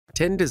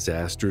10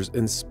 Disasters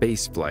in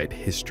Spaceflight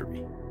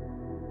History.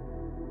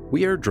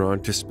 We are drawn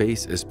to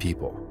space as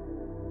people.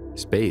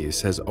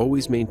 Space has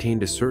always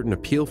maintained a certain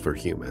appeal for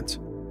humans,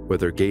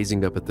 whether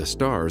gazing up at the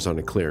stars on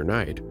a clear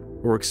night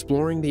or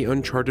exploring the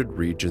uncharted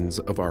regions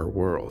of our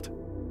world.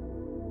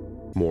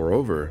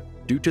 Moreover,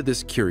 due to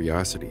this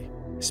curiosity,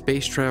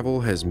 space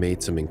travel has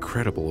made some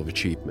incredible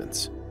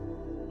achievements.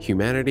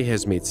 Humanity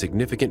has made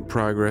significant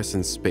progress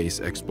in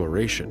space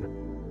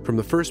exploration, from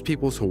the first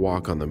peoples to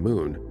walk on the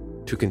moon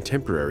to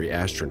contemporary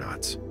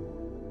astronauts.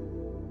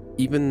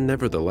 Even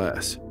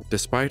nevertheless,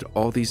 despite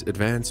all these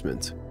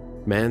advancements,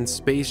 man's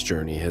space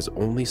journey has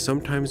only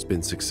sometimes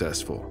been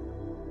successful.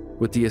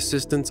 With the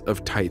assistance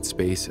of tight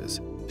spaces,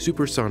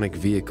 supersonic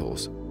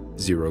vehicles,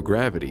 zero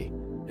gravity,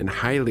 and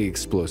highly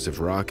explosive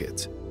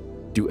rockets,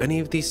 do any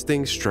of these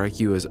things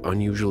strike you as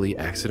unusually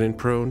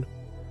accident-prone?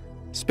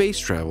 Space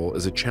travel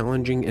is a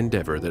challenging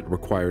endeavor that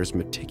requires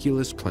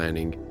meticulous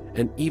planning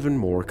and even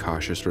more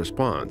cautious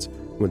response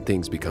when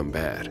things become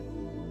bad.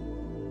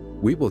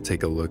 We will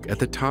take a look at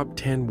the top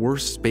 10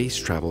 worst space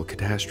travel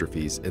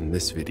catastrophes in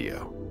this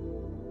video.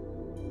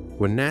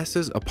 When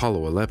NASA's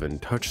Apollo 11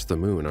 touched the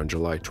moon on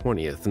July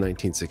 20th,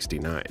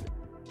 1969,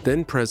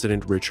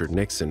 then-President Richard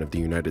Nixon of the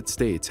United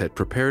States had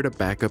prepared a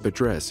backup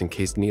address in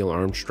case Neil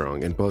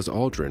Armstrong and Buzz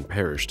Aldrin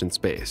perished in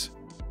space.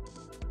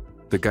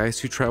 The guys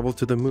who traveled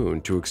to the moon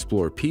to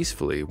explore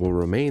peacefully will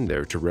remain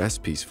there to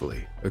rest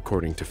peacefully,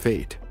 according to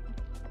fate.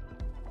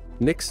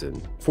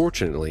 Nixon,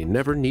 fortunately,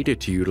 never needed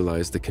to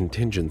utilize the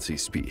contingency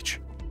speech.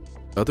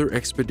 Other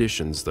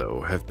expeditions,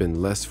 though, have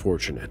been less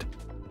fortunate.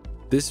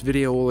 This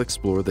video will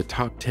explore the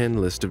top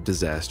 10 list of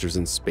disasters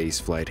in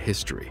spaceflight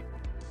history.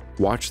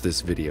 Watch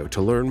this video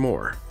to learn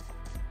more.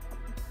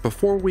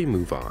 Before we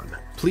move on,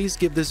 please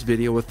give this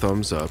video a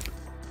thumbs up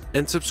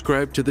and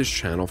subscribe to this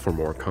channel for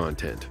more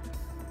content.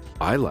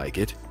 I like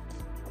it.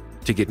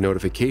 To get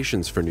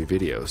notifications for new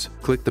videos,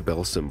 click the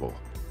bell symbol.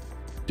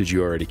 Did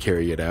you already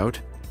carry it out?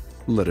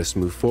 Let us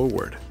move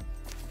forward.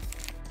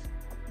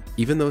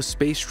 Even though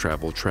space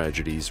travel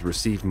tragedies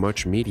receive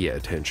much media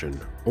attention,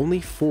 only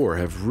 4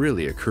 have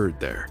really occurred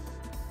there,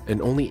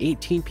 and only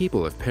 18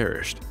 people have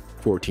perished,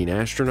 14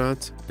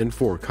 astronauts and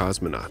 4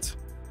 cosmonauts.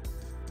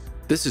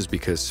 This is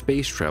because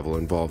space travel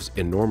involves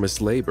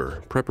enormous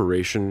labor,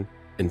 preparation,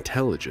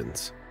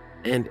 intelligence,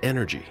 and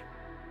energy.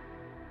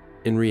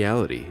 In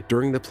reality,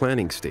 during the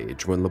planning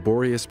stage, when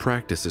laborious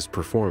practice is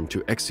performed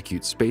to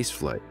execute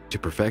spaceflight to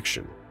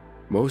perfection,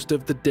 most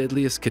of the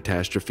deadliest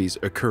catastrophes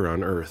occur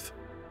on Earth.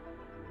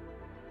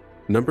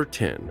 Number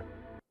 10.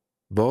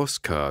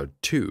 Voskhod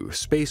 2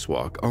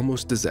 Spacewalk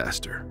Almost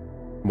Disaster,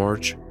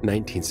 March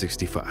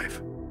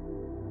 1965.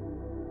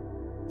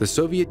 The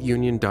Soviet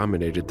Union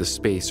dominated the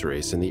space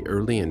race in the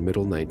early and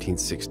middle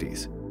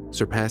 1960s,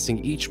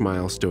 surpassing each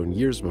milestone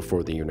years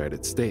before the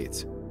United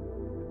States.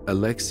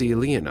 Alexei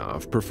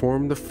Leonov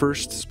performed the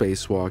first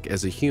spacewalk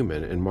as a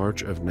human in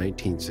March of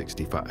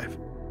 1965.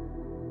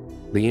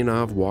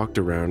 Leonov walked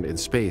around in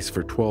space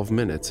for 12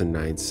 minutes and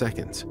 9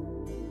 seconds.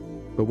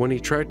 But when he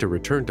tried to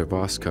return to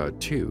Voskhod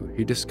 2,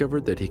 he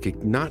discovered that he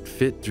could not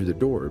fit through the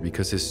door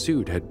because his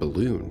suit had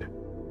ballooned.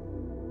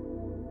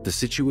 The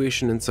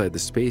situation inside the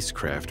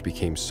spacecraft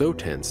became so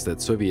tense that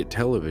Soviet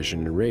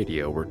television and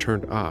radio were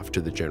turned off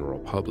to the general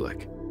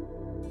public.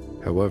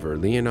 However,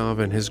 Leonov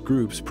and his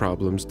group's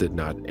problems did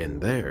not end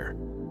there.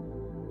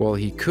 While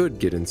he could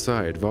get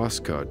inside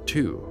Voskhod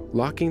 2,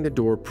 locking the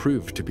door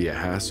proved to be a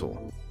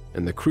hassle,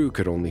 and the crew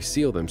could only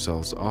seal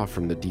themselves off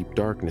from the deep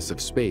darkness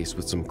of space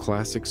with some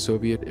classic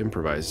Soviet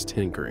improvised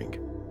tinkering.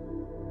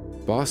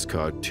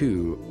 Voskhod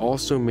 2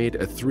 also made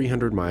a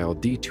 300-mile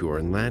detour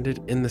and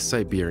landed in the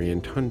Siberian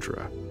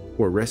tundra,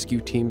 where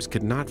rescue teams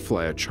could not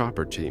fly a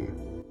chopper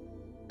team.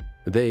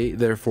 They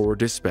therefore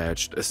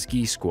dispatched a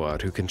ski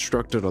squad who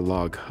constructed a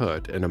log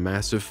hut and a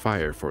massive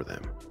fire for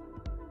them.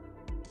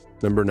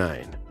 Number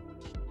 9.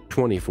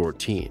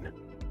 2014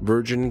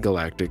 Virgin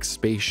Galactic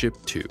Spaceship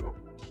 2.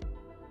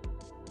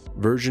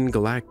 Virgin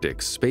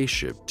Galactic's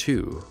Spaceship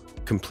 2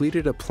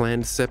 completed a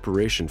planned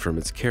separation from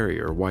its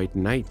carrier White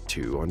Knight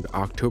 2 on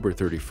October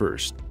 31,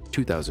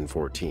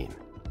 2014.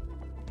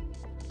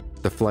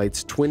 The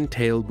flight's twin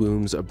tail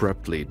booms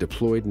abruptly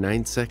deployed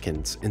 9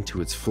 seconds into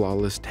its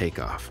flawless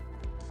takeoff.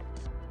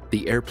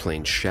 The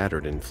airplane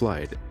shattered in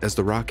flight as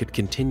the rocket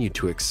continued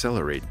to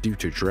accelerate due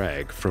to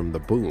drag from the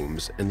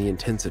booms and the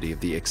intensity of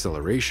the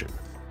acceleration.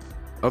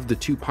 Of the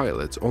 2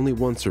 pilots, only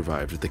one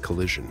survived the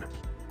collision.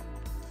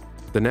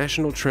 The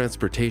National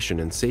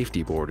Transportation and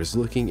Safety Board is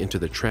looking into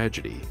the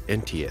tragedy,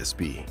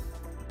 NTSB.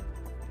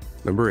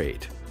 Number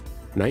 8.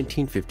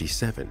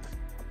 1957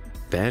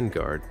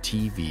 Vanguard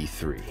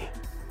TV-3.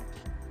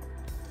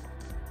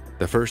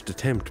 The first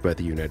attempt by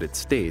the United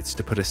States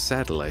to put a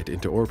satellite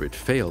into orbit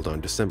failed on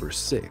December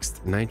 6,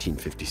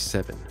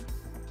 1957.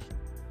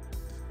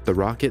 The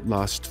rocket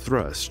lost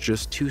thrust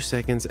just 2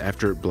 seconds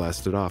after it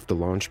blasted off the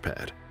launch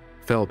pad,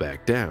 fell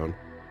back down,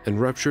 and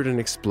ruptured and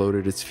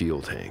exploded its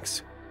fuel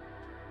tanks.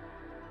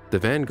 The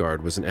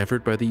Vanguard was an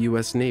effort by the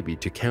US Navy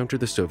to counter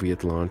the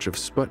Soviet launch of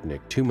Sputnik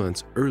 2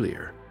 months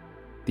earlier.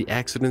 the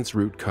accident's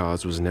root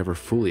cause was never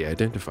fully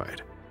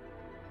identified.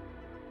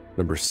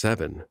 Number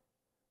 7.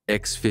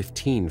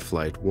 X-15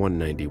 Flight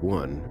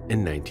 191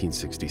 in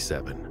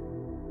 1967.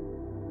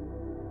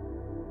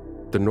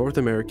 The North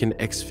American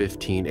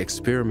X-15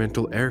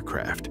 experimental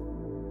aircraft,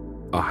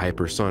 a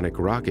hypersonic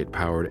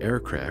rocket-powered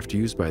aircraft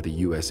used by the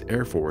U.S.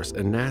 Air Force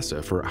and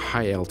NASA for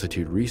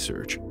high-altitude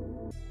research,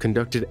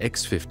 conducted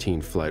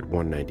X-15 Flight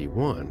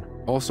 191,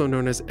 also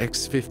known as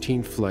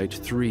X-15 Flight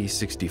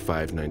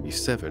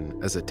 36597,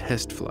 as a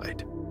test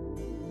flight.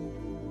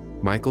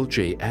 Michael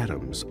J.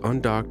 Adams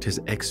undocked his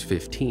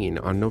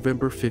X-15 on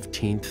November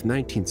 15,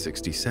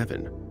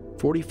 1967,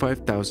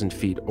 45,000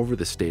 feet over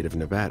the state of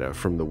Nevada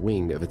from the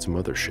wing of its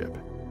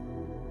mothership.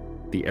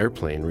 The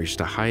airplane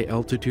reached a high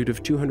altitude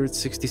of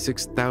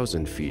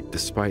 266,000 feet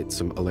despite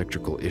some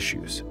electrical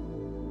issues.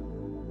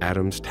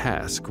 Adams'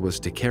 task was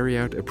to carry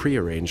out a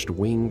prearranged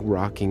wing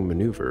rocking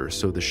maneuver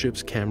so the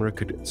ship's camera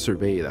could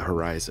survey the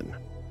horizon.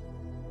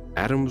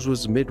 Adams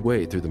was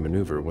midway through the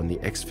maneuver when the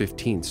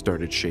X-15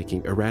 started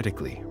shaking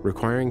erratically,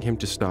 requiring him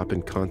to stop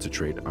and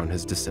concentrate on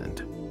his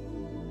descent.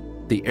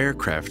 The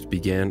aircraft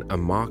began a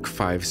Mach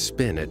 5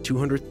 spin at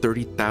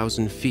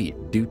 230,000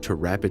 feet due to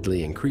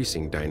rapidly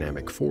increasing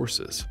dynamic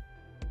forces.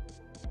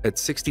 At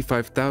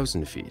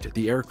 65,000 feet,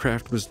 the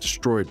aircraft was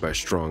destroyed by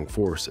strong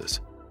forces,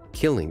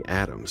 killing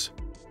Adams.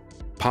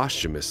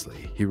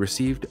 Posthumously, he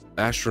received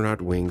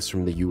astronaut wings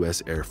from the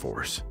U.S. Air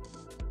Force.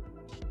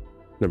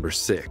 Number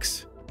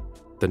 6.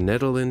 The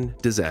Nedelin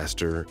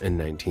disaster in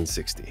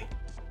 1960.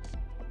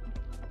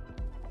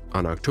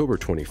 On October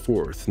 24,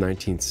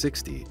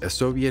 1960, a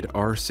Soviet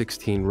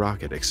R-16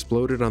 rocket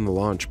exploded on the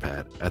launch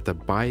pad at the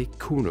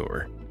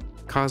Baikonur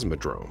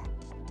Cosmodrome,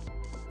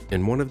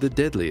 in one of the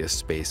deadliest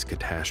space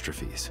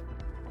catastrophes.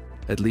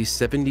 At least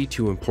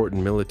 72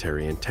 important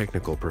military and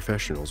technical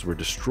professionals were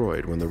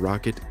destroyed when the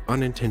rocket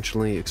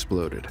unintentionally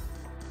exploded.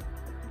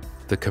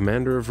 The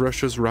commander of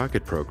Russia's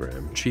rocket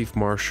program, Chief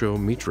Marshal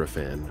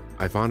Mitrofan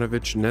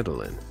Ivanovich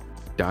Nedelin,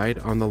 died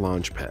on the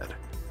launch pad.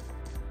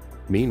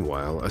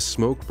 Meanwhile, a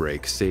smoke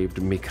break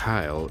saved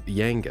Mikhail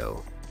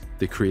Yangel,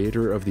 the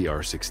creator of the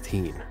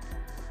R-16.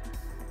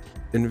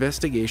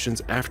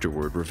 Investigations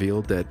afterward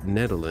revealed that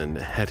Nedelin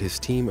had his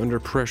team under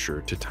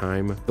pressure to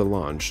time the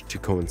launch to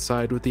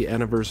coincide with the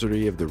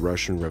anniversary of the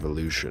Russian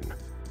Revolution,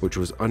 which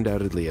was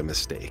undoubtedly a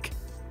mistake.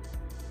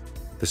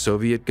 The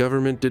Soviet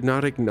government did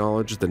not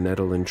acknowledge the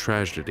Nedelin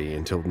tragedy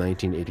until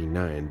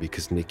 1989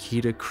 because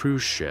Nikita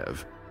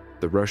Khrushchev,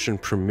 the Russian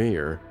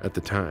premier at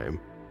the time,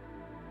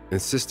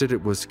 insisted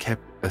it was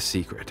kept a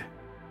secret.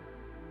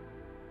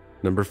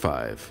 Number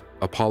 5.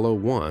 Apollo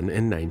 1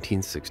 in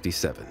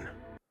 1967.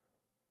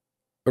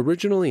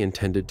 Originally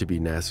intended to be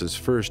NASA's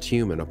first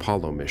human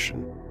Apollo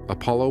mission,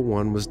 Apollo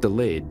 1 was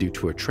delayed due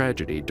to a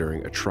tragedy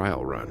during a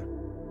trial run.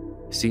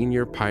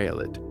 Senior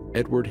pilot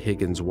Edward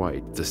Higgins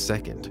White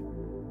II,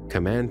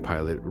 command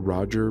pilot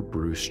Roger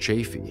Bruce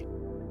Chaffee,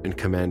 and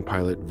command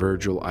pilot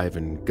Virgil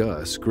Ivan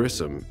Gus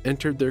Grissom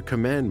entered their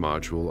command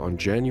module on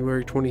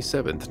January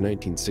 27,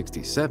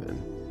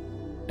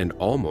 1967, and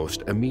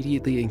almost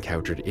immediately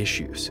encountered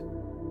issues.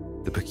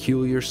 The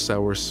peculiar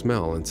sour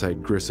smell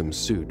inside Grissom's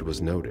suit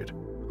was noted,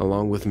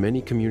 along with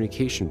many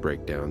communication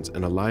breakdowns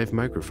and a live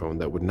microphone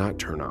that would not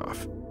turn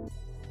off.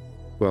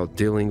 While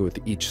dealing with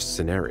each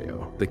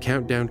scenario, the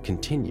countdown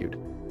continued,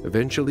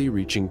 eventually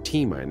reaching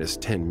T-minus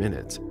 10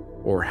 minutes,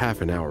 or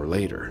half an hour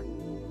later.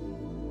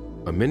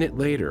 A minute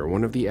later,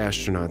 one of the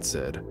astronauts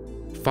said,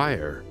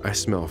 "Fire, I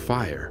smell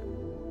fire,"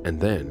 and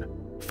then,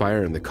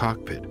 "Fire in the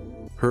cockpit,"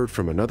 heard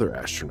from another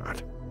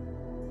astronaut.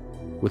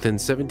 Within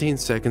 17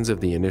 seconds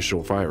of the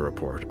initial fire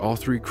report, all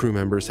 3 crew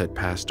members had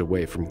passed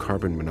away from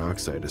carbon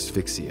monoxide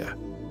asphyxia.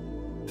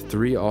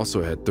 3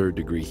 also had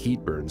third-degree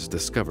heat burns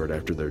discovered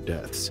after their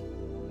deaths.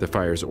 The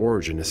fire's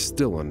origin is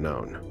still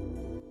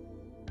unknown.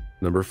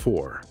 Number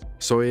 4.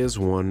 Soyuz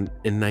 1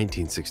 in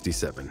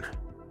 1967.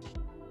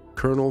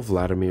 Colonel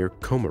Vladimir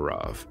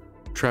Komarov,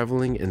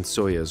 traveling in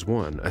Soyuz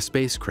 1, a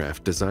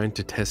spacecraft designed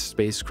to test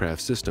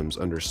spacecraft systems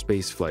under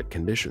spaceflight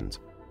conditions,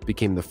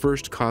 became the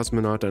first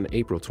cosmonaut on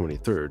April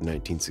 23,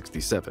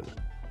 1967.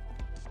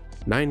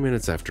 9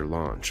 minutes after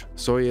launch,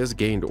 Soyuz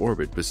gained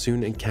orbit but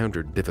soon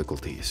encountered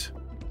difficulties.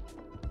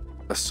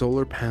 A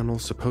solar panel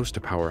supposed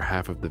to power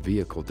half of the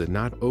vehicle did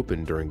not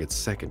open during its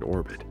second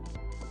orbit.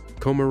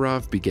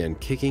 Komarov began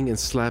kicking and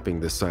slapping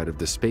the side of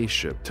the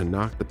spaceship to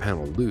knock the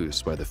panel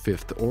loose by the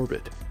 5th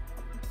orbit.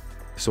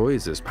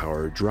 Soyuz's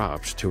power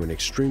dropped to an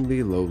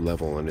extremely low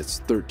level on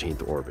its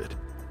 13th orbit.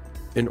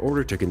 In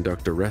order to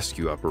conduct a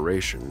rescue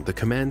operation, the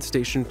command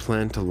station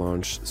planned to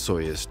launch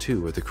Soyuz 2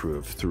 with a crew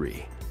of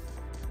 3.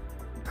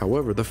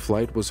 However, the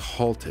flight was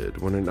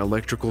halted when an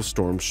electrical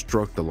storm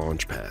struck the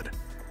launch pad.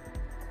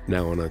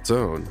 Now on its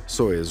own,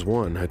 Soyuz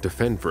 1 had to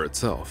fend for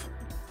itself.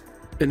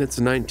 In its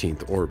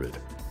 19th orbit,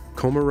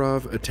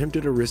 Komarov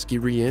attempted a risky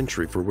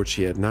re-entry for which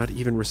he had not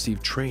even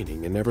received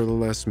training and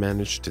nevertheless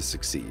managed to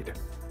succeed.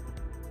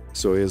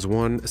 Soyuz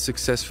 1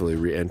 successfully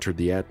re-entered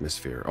the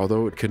atmosphere,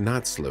 although it could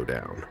not slow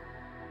down.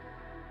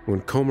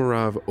 When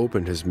Komarov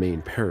opened his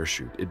main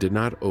parachute, it did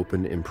not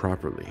open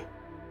improperly.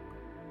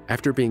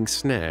 After being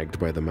snagged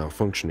by the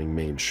malfunctioning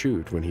main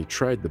chute when he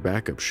tried the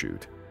backup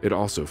chute, it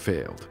also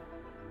failed,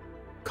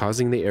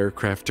 causing the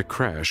aircraft to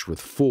crash with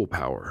full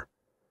power.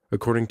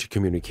 According to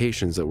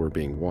communications that were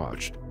being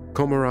watched,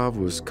 Komarov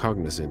was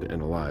cognizant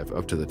and alive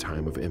up to the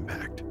time of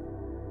impact.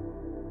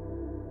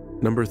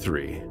 Number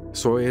 3.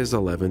 Soyuz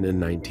 11 in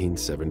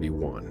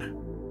 1971.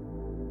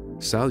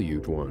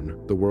 Salyut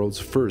 1, the world's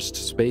first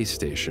space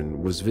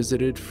station, was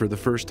visited for the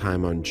first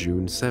time on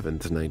June 7,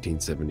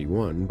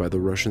 1971 by the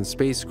Russian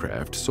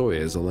spacecraft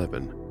Soyuz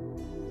 11.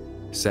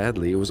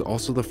 Sadly, it was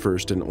also the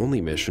first and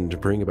only mission to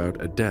bring about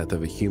a death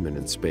of a human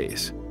in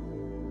space.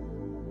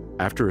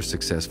 After a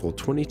successful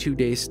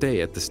 22-day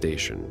stay at the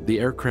station, the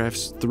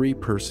aircraft's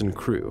 3-person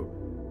crew,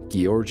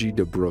 Georgy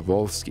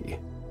Dobrovolsky,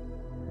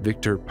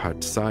 Viktor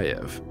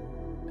Patsayev,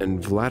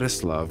 and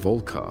Vladislav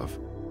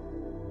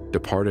Volkov,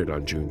 departed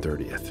on June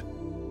 30th.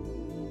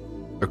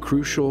 A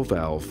crucial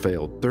valve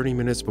failed 30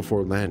 minutes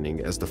before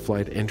landing as the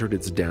flight entered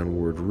its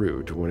downward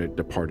route when it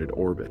departed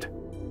orbit.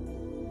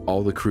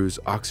 All the crew's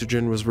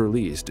oxygen was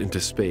released into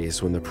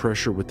space when the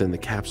pressure within the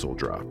capsule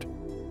dropped.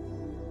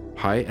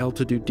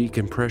 High-altitude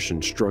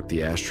decompression struck the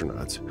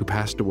astronauts, who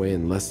passed away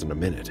in less than a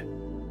minute.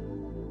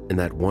 In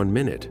that 1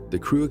 minute, the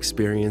crew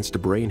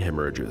experienced brain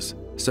hemorrhages,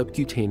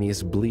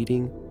 subcutaneous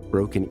bleeding,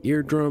 broken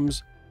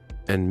eardrums,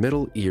 and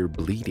middle ear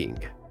bleeding,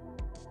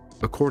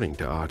 according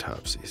to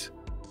autopsies.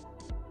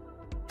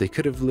 They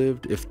could have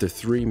lived if the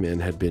 3 men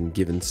had been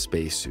given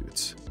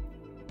spacesuits.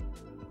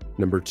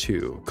 Number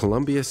 2.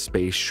 Columbia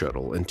Space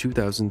Shuttle in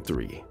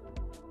 2003.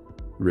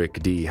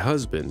 Rick D.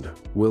 Husband,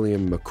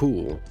 William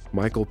McCool,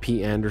 Michael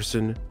P.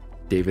 Anderson,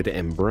 David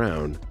M.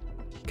 Brown,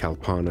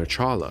 Kalpana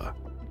Chawla,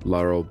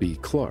 Laurel B.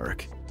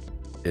 Clark,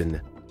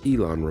 and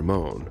Elon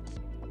Ramon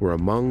were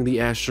among the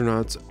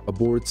astronauts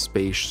aboard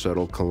Space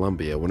Shuttle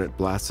Columbia when it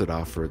blasted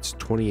off for its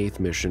 28th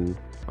mission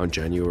on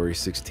January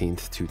 16,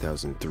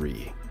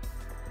 2003.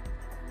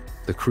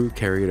 The crew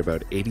carried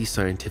about 80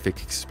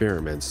 scientific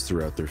experiments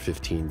throughout their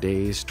 15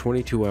 days,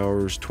 22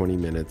 hours, 20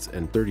 minutes,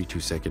 and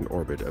 32-second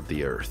orbit of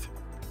the Earth.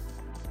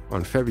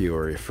 On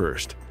February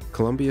 1st,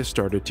 Columbia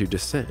started to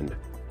descend,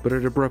 but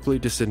it abruptly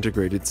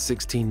disintegrated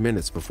 16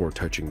 minutes before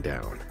touching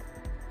down.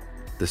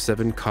 The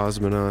 7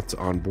 cosmonauts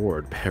on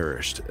board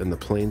perished, and the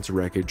plane's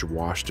wreckage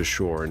washed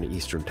ashore in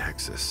eastern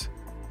Texas.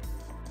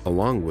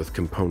 Along with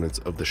components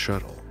of the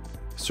shuttle,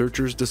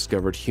 searchers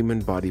discovered human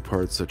body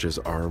parts such as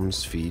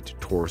arms, feet,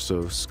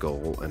 torso,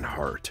 skull, and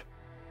heart.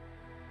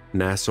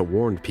 NASA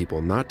warned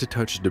people not to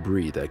touch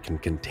debris that can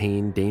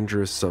contain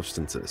dangerous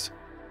substances.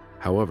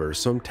 However,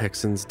 some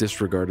Texans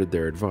disregarded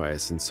their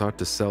advice and sought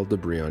to sell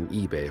debris on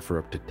eBay for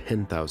up to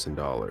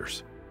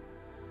 $10,000.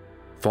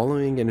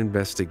 Following an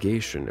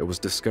investigation, it was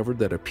discovered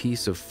that a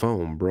piece of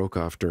foam broke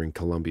off during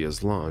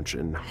Columbia's launch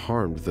and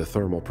harmed the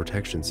thermal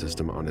protection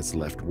system on its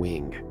left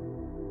wing.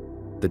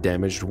 The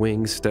damaged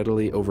wing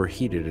steadily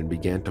overheated and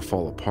began to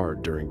fall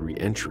apart during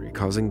re-entry,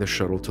 causing the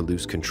shuttle to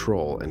lose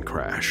control and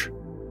crash.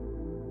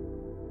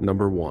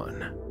 Number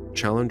 1.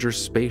 Challenger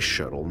Space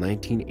Shuttle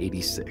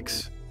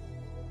 1986.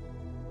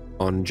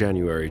 On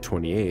January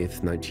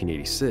 28,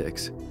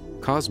 1986,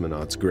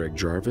 cosmonauts Greg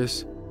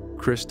Jarvis,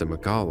 Krista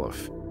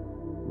McAuliffe,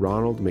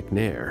 Ronald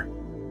McNair,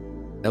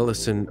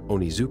 Ellison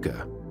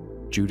Onizuka,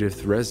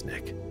 Judith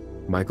Resnick,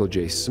 Michael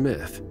J.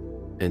 Smith,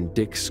 and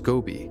Dick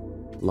Scobie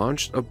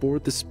launched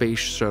aboard the Space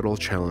Shuttle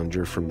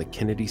Challenger from the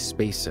Kennedy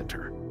Space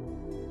Center.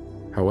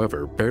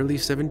 However, barely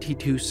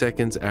 72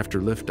 seconds after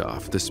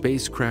liftoff, the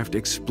spacecraft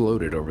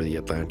exploded over the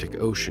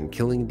Atlantic Ocean,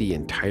 killing the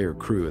entire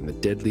crew in the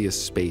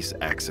deadliest space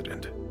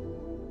accident.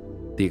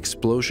 The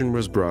explosion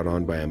was brought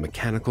on by a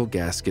mechanical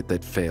gasket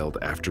that failed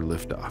after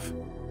liftoff.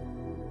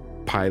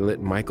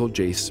 Pilot Michael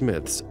J.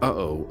 Smith's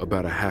 "uh-oh"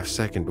 about a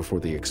half-second before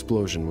the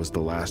explosion was the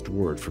last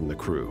word from the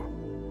crew.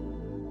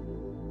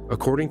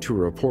 According to a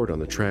report on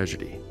the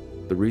tragedy,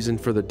 the reason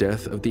for the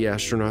death of the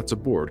astronauts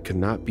aboard could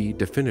not be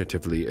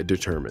definitively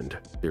determined: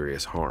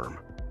 serious harm.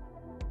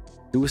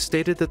 It was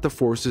stated that the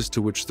forces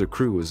to which the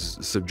crew was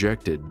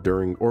subjected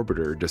during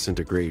orbiter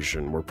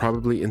disintegration were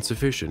probably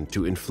insufficient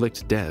to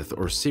inflict death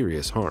or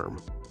serious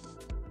harm.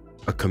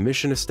 A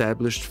commission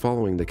established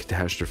following the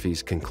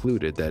catastrophes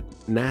concluded that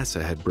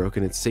NASA had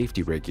broken its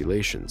safety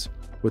regulations,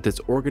 with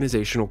its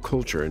organizational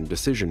culture and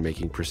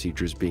decision-making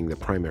procedures being the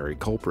primary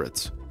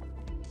culprits.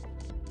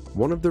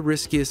 One of the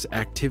riskiest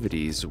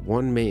activities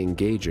one may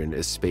engage in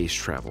is space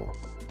travel.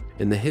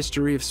 In the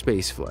history of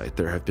spaceflight,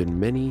 there have been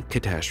many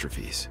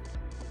catastrophes,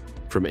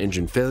 from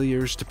engine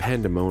failures to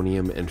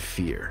pandemonium and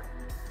fear.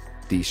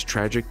 These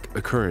tragic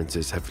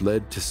occurrences have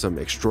led to some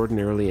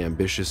extraordinarily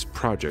ambitious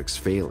projects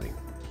failing,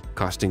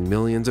 costing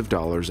millions of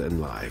dollars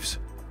and lives.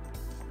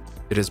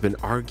 It has been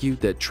argued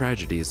that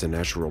tragedy is a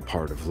natural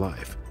part of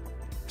life.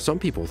 Some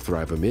people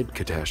thrive amid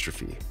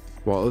catastrophe,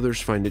 while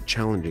others find it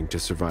challenging to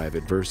survive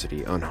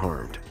adversity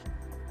unharmed.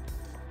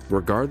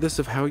 Regardless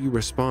of how you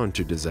respond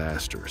to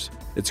disasters,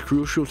 it's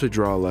crucial to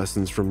draw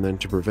lessons from them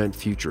to prevent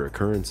future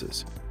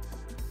occurrences.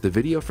 The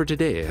video for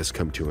today has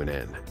come to an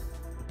end.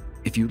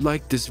 If you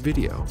liked this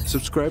video,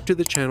 subscribe to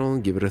the channel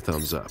and give it a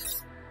thumbs up.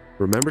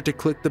 Remember to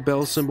click the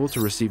bell symbol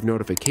to receive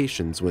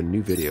notifications when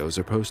new videos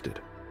are posted.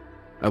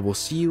 I will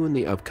see you in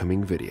the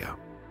upcoming video.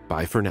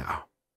 Bye for now.